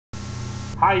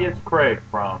Hi, it's Craig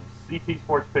from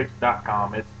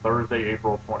ctsportspicks.com. It's Thursday,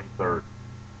 April 23rd.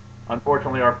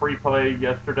 Unfortunately, our free play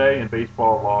yesterday in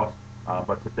baseball lost,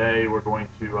 but today we're going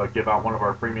to give out one of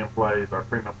our premium plays. Our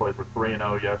premium plays were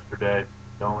 3-0 yesterday.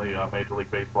 The only Major League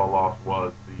Baseball loss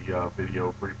was the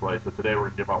video free play. So today we're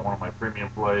going to give out one of my premium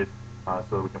plays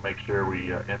so we can make sure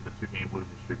we end the two-game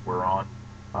losing streak we're on.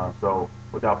 So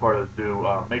without further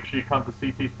ado, make sure you come to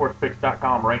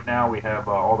ctsportspicks.com. Right now we have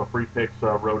all the free picks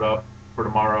wrote up for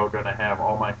tomorrow. We're going to have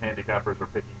all my handicappers are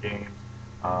picking games.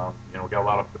 We got a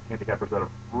lot of handicappers that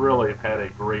have really had a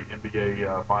great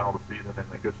NBA final this season and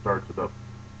a good start to the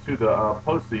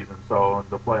postseason, so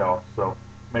the playoffs. So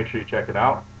make sure you check it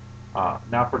out.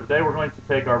 Now for today, we're going to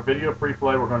take our video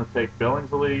pre-play. We're going to take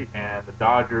Billingsley and the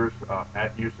Dodgers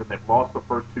at Houston. They've lost the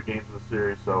first two games of the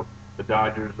series, so the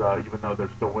Dodgers, even though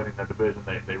they're still winning their division,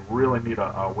 they really need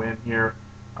a win here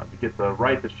to get the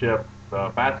right the ship. The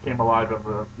bats came alive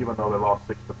even though they lost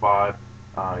 6-5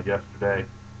 yesterday.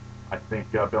 I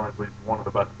think Billingsley is one of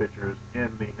the best pitchers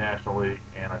in the National League,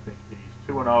 and I think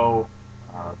he's 2-0,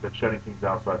 been shutting teams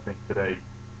out, so I think today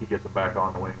he gets them back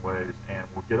on the winning ways and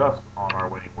will get us on our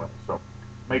winning ways. So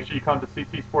make sure you come to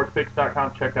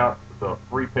ctsportspicks.com, check out the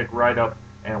free pick write-up,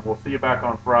 and we'll see you back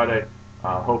on Friday.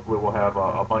 Hopefully we'll have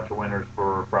a bunch of winners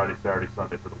for Friday, Saturday,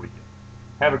 Sunday for the weekend.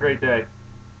 Have a great day.